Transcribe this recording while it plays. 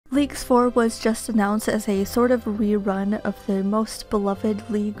Leagues 4 was just announced as a sort of rerun of the most beloved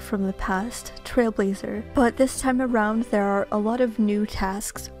league from the past, Trailblazer, but this time around there are a lot of new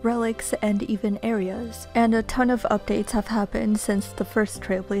tasks, relics, and even areas, and a ton of updates have happened since the first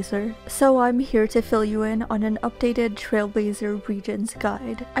Trailblazer, so I'm here to fill you in on an updated Trailblazer regions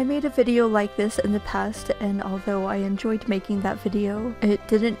guide. I made a video like this in the past, and although I enjoyed making that video, it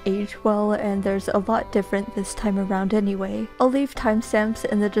didn't age well and there's a lot different this time around anyway. I'll leave timestamps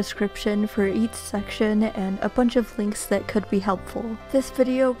in the description for each section and a bunch of links that could be helpful. This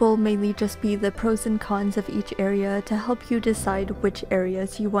video will mainly just be the pros and cons of each area to help you decide which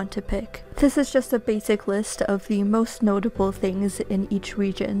areas you want to pick. This is just a basic list of the most notable things in each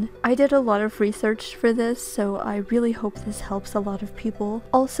region. I did a lot of research for this, so I really hope this helps a lot of people.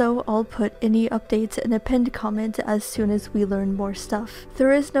 Also, I'll put any updates in a pinned comment as soon as we learn more stuff.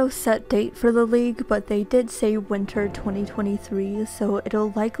 There is no set date for the league, but they did say winter 2023, so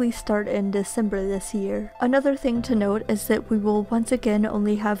it'll likely start in December this year. Another thing to note is that we will once again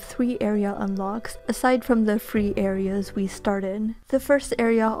only have 3 area unlocks, aside from the free areas we start in. The first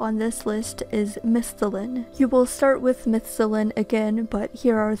area on this list is Misthalin. You will start with Misthalin again, but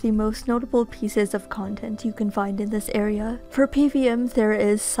here are the most notable pieces of content you can find in this area. For PvM, there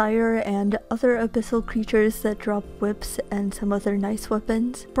is Sire and other abyssal creatures that drop whips and some other nice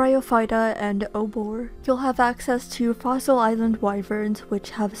weapons, Bryophyta and Obor. You'll have access to Fossil Island wyverns,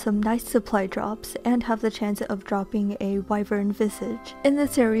 which have some nice supply drops and have the chance of dropping a wyvern visage. In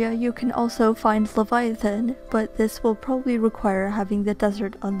this area, you can also find Leviathan, but this will probably require having the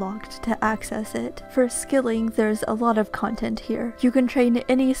desert unlocked to access it. For skilling, there's a lot of content here. You can train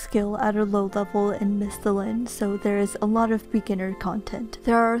any skill at a low level in Misthalin, so there is a lot of beginner content.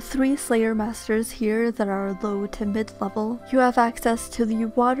 There are 3 Slayer Masters here that are low to mid level. You have access to the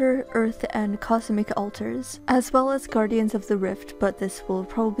Water, Earth, and Cosmic Altars, as well as Guardians of the Rift, but this will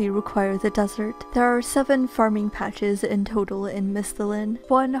probably require the desert. There are 7 farming patches in total in Misthalin,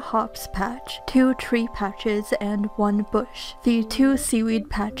 1 hops patch, 2 tree patches, and 1 bush, the 2 seaweed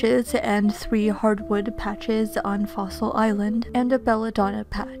patches, and 3 hardwood patches on Fossil Island, and a belladonna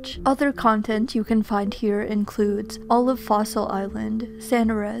patch. Other content you can find here includes all of Fossil Island,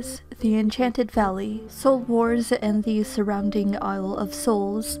 Sanarez, the Enchanted Valley, Soul Wars, and the surrounding Isle of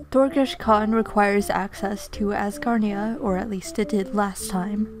Souls. Dorgesh Khan requires access to Asgarnia, or at least it did last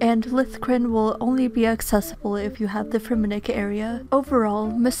time, and Lithcrin will only be accessible if you have the Fremennik area.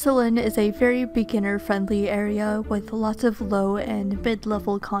 Overall, Misthalin is a very beginner-friendly area with lots of low and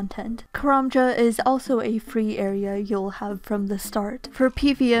mid-level content. Karamja is also a free area you'll have from the start. For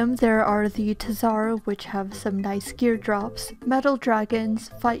PvM, there are the Tazar, which have some nice gear drops, Metal Dragons,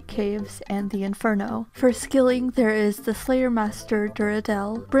 Fight Caves, and the Inferno. For skilling, there is the Slayer Master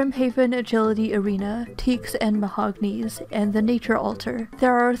Duradel, Brimhaven Agility Arena, Teaks and Mahognies, and the Nature Altar.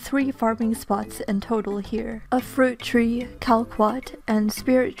 There are 3 farming spots in total here: a Fruit Tree, Kalquat, and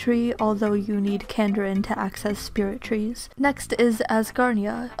Spirit Tree, although you need Kandarin to access Spirit Trees. Next is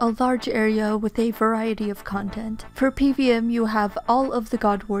Asgarnia, a large area with a variety of content. For PvM, you have all of the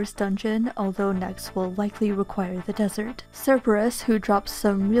God Wars dungeon, although next will likely require the desert, Cerberus, who drops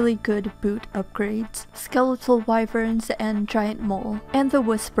some really good boot upgrades, Skeletal Wyverns, and Giant Mole, and the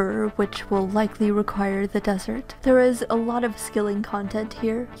Whisperer, which will likely require the desert. There is a lot of skilling content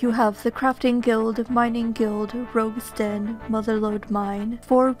here. You have the Crafting Guild, Mining Guild, Rogue's Den, Motherlode Mine,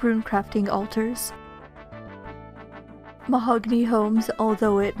 4 rune crafting altars, Mahogany Homes,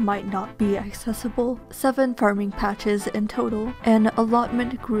 although it might not be accessible, 7 farming patches in total, an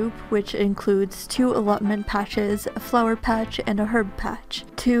allotment group which includes 2 allotment patches, a flower patch, and a herb patch,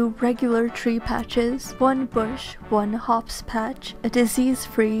 2 regular tree patches, 1 bush, 1 hops patch, a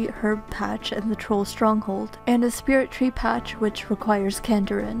disease-free herb patch and the Troll Stronghold, and a spirit tree patch which requires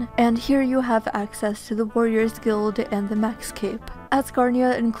Kandarin. And here you have access to the Warriors Guild and the Max Cape.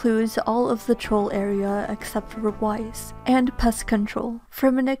 Asgarnia includes all of the troll area except for Weiss, and pest control.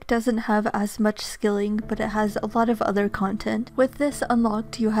 Fremennik doesn't have as much skilling, but it has a lot of other content. With this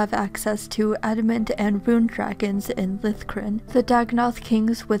unlocked, you have access to Adamant and Rune Dragons in Lithcrin, the Dagnoth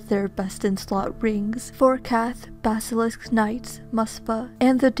Kings with their best in slot rings, Forkath, Basilisk Knights, Muspa,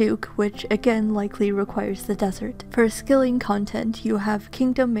 and the Duke, which again likely requires the desert. For skilling content, you have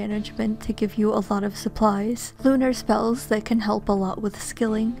Kingdom Management to give you a lot of supplies, Lunar Spells that can help a lot with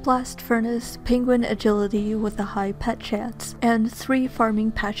skilling, Blast Furnace, Penguin Agility with a high pet chance, and 3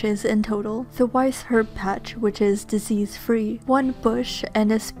 farming patches in total, the Weiss Herb patch, which is disease-free, 1 bush,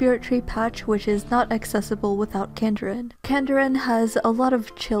 and a Spirit Tree patch which is not accessible without Kandarin. Kandarin has a lot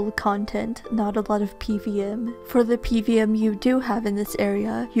of chill content, not a lot of PvM. For the PVM you do have in this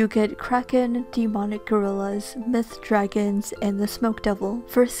area, you get Kraken, Demonic Gorillas, Myth Dragons, and the Smoke Devil.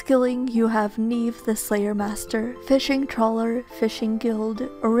 For skilling, you have Neve the Slayer Master, Fishing Trawler, Fishing Guild,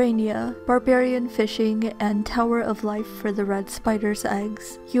 Orania, Barbarian Fishing, and Tower of Life for the Red Spider's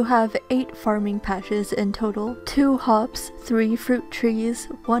Eggs. You have 8 farming patches in total, 2 hops, 3 fruit trees,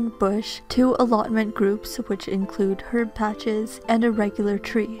 1 bush, 2 allotment groups which include herb patches, and a regular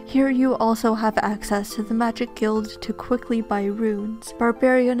tree. Here you also have access to the Magic Guild to quickly buy runes,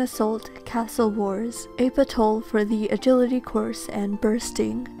 Barbarian Assault, Castle Wars, Ape Atoll for the Agility course and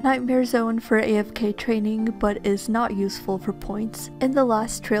Bursting, Nightmare Zone for AFK training but is not useful for points. In the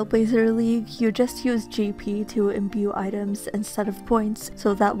last Trailblazer League, you just used GP to imbue items instead of points,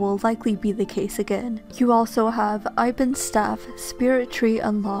 so that will likely be the case again. You also have Iban's Staff, Spirit Tree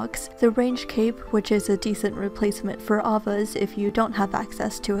unlocks, the Range Cape, which is a decent replacement for Avas if you don't have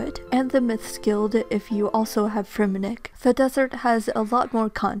access to it, and the Myths Guild if you also have Fremennik. The desert has a lot more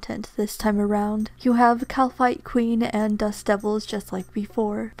content this time around. You have Calphite Queen and Dust Devils just like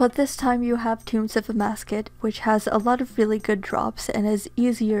before, but this time you have Tombs of a Masket, which has a lot of really good drops and is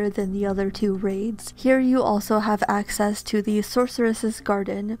easier than the other 2 raids. Here you also have access to the Sorceress's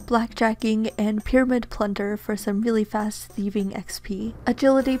Garden, Blackjacking, and Pyramid Plunder for some really fast thieving XP.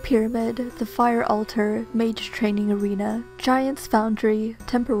 Agility Pyramid, the Fire Altar, Mage Training Arena, Giant's Foundry,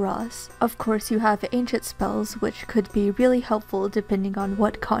 Temperos. Of course you have Ancient Spells, which could be really helpful depending on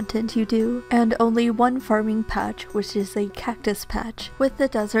what content you do, and only 1 farming patch, which is a cactus patch. With the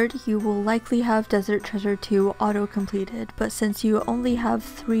desert, you will likely have Desert Treasure 2 auto-completed, but since you only have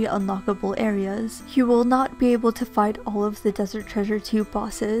 3 unlockable areas, you will not be able to fight all of the Desert Treasure 2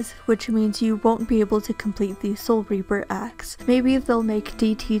 bosses, which means you won't be able to complete the Soul Reaper axe. Maybe they'll make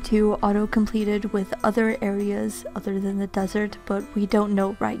DT2 auto-completed with other areas other than the desert, but we don't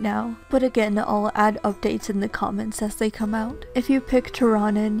know right now. But again, I'll add updates in the comments as they come out. If you pick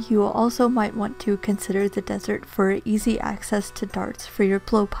Tirannwn, you also might want to consider the desert for easy access to darts for your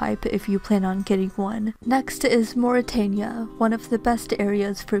blowpipe if you plan on getting one. Next is Morytania, one of the best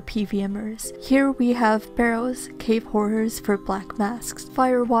areas for PVMers. Here we have Barrows, Cave Horrors for Black Masks,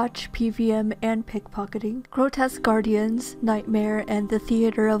 Firewatch, PVM, and Pickpocketing, Grotesque Guardians, Nightmare, and the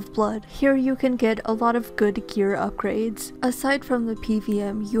Theater of Blood. Here you can get a lot of good gear upgrades. Aside from the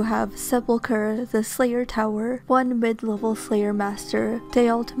PVM, you have Sepulchre, the Slayer Tower, 1 mid-level Slayer Master,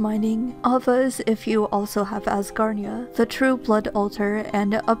 Dayalt Mining, Avas if you also have Asgarnia, the True Blood Altar,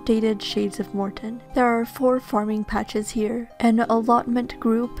 and updated Shades of Morton. There are 4 farming patches here, an allotment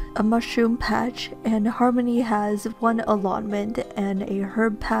group, a mushroom patch, and Harmony has 1 allotment and a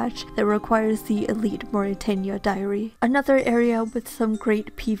herb patch that requires the Elite Morytania Diary. Another area with some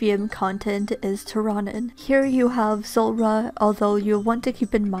great PVM content is Tirannwn. Here you have Zulrah, although you'll want to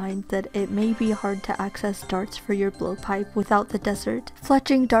keep in mind that it may be hard to access darts for your blowpipe without the desert.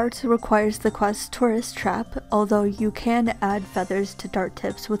 Fletching darts requires the quest Tourist Trap, although you can add feathers to dart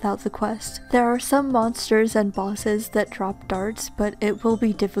tips without the quest. There are some monsters and bosses that drop darts, but it will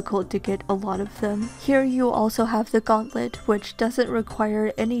be difficult to get a lot of them. Here you also have the Gauntlet, which doesn't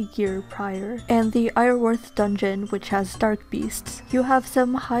require any gear prior, and the Ireworth Dungeon, which has Dark Beasts. You have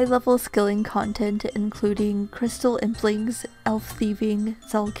some high-level skilling content including Crystal Implings, Elf Thieving,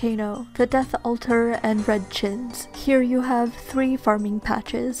 Volcano, the Death Altar, and Red Chins. Here you have 3 farming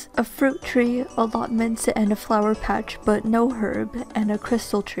patches, a fruit tree, allotments, and a flower patch but no herb, and a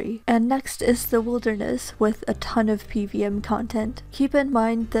crystal tree. And next is the Wilderness with a ton of PVM content. Keep in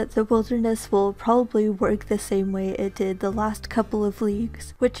mind that the Wilderness will probably work the same way it did the last couple of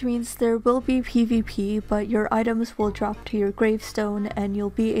leagues, which means there will be PvP, but your items will drop to your gravestone and you'll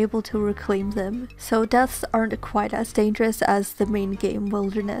be able to reclaim them, so deaths aren't quite as dangerous as the main game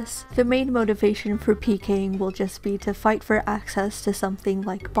Wilderness. The main motivation for PKing will just be to fight for access to something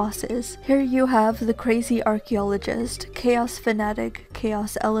like bosses. Here you have the Crazy Archaeologist, Chaos Fanatic,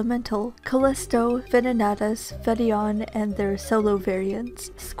 Chaos Elemental, Callisto, Venenatus, Vedion, and their solo variants,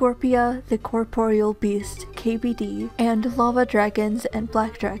 Scorpia, the Corporeal Beast, KBD, and Lava Dragons and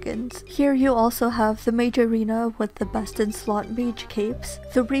Black Dragons. Here you also have the Mage Arena with the Best in Slot Mage Capes,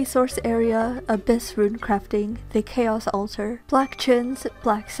 the Resource Area, Abyss Rune Crafting, the Chaos Altar, Black Chins,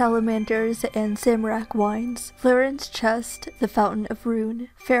 Black Salamanders, and Samrak Wines, Lyran's Chest, the Fountain of Rune.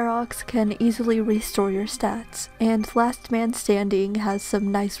 Ferox can easily restore your stats stats. And Last Man Standing has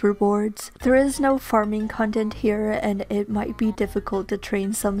some nice rewards. There is no farming content here, and it might be difficult to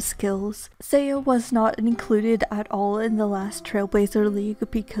train some skills. Zeah was not included at all in the last Trailblazer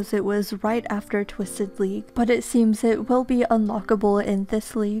League because it was right after Twisted League, but it seems it will be unlockable in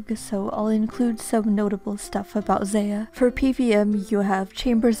this league, so I'll include some notable stuff about Zeah. For PvM, you have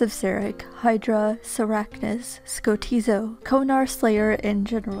Chambers of Xeric, Hydra, Sarachnis, Skotizo, Konar Slayer in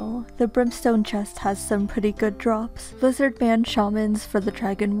general. The Brimstone chest has some pretty good drops, Lizardman Shamans for the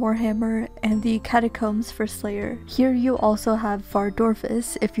Dragon Warhammer, and the Catacombs for Slayer. Here you also have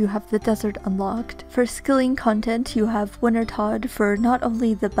Vardorfus if you have the desert unlocked. For skilling content, you have Wintertodd for not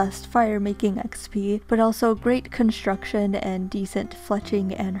only the best fire making XP, but also great construction and decent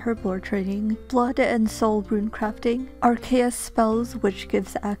fletching and herblore training, blood and soul rune crafting, Arceus spells which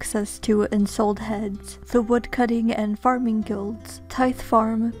gives access to ensouled heads, the woodcutting and farming guilds, Tithe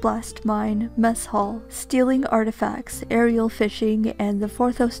Farm, Blast Mine, Mess Hall, stealing artifacts, aerial fishing, and the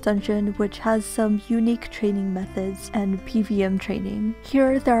Forthos dungeon which has some unique training methods and PvM training.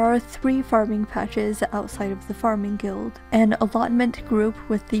 Here there are 3 farming patches outside of the farming guild, an allotment group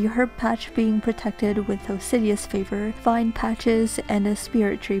with the herb patch being protected with Osidious favor, vine patches, and a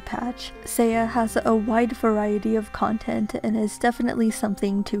spirit tree patch. Zeah has a wide variety of content and is definitely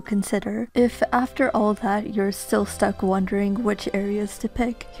something to consider. If after all that you're still stuck wondering which areas to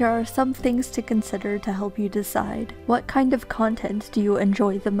pick, here are some things to consider to help you decide. What kind of content do you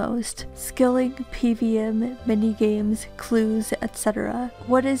enjoy the most? Skilling, PvM, minigames, clues, etc.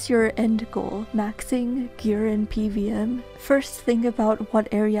 What is your end goal? Maxing, gear, and PvM? First, think about what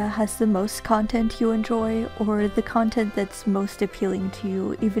area has the most content you enjoy, or the content that's most appealing to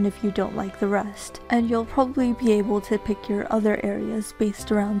you, even if you don't like the rest. And you'll probably be able to pick your other areas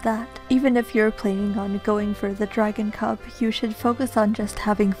based around that. Even if you're planning on going for the Dragon Cup, you should focus on just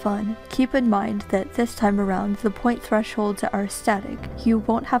having fun. Keep in mind that this time around, the point thresholds are static. You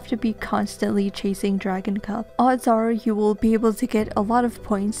won't have to be constantly chasing Dragon Cup. Odds are you will be able to get a lot of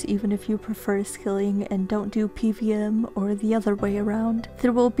points even if you prefer skilling and don't do PvM or the other way around.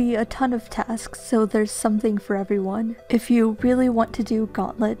 There will be a ton of tasks, so there's something for everyone. If you really want to do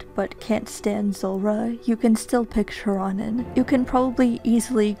Gauntlet but can't stand Zulrah, you can still pick Tirannwn. You can probably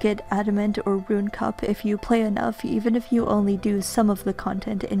easily get Adamant or Rune Cup if you play enough, even if you only do some of the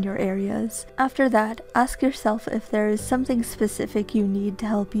content in your areas. After that, ask yourself if there is something specific you need to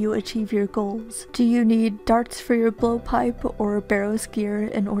help you achieve your goals. Do you need darts for your blowpipe or Barrow's gear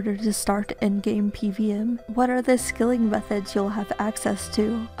in order to start in-game PvM? What are the skilling methods you'll have access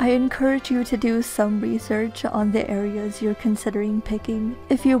to? I encourage you to do some research on the areas you're considering picking,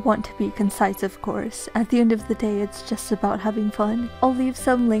 if you want to be concise of course. At the end of the day, it's just about having fun. I'll leave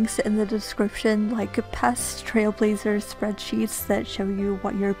some links in the description, like past Trailblazer spreadsheets that show you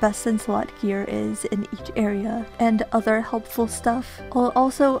what your best and slot gear is in each area, and other helpful stuff. I'll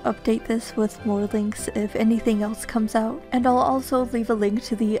also update this with more links if anything else comes out, and I'll also leave a link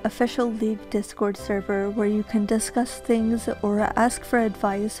to the official League Discord server where you can discuss things or ask for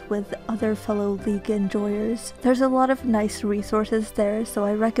advice with other fellow League enjoyers. There's a lot of nice resources there, so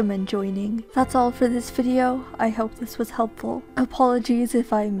I recommend joining. That's all for this video. I hope this was helpful. Apologies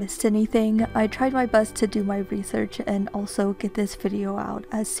if I missed anything. I tried my best to do my research and also get this video out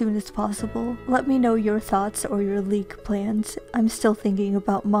as soon as possible. Let me know your thoughts or your League plans. I'm still thinking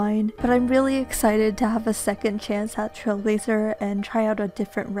about mine, but I'm really excited to have a second chance at Trailblazer and try out a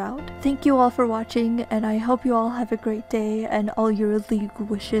different route. Thank you all for watching, and I hope you all have a great day and all your League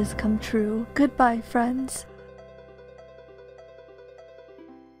wishes come true. Goodbye, friends.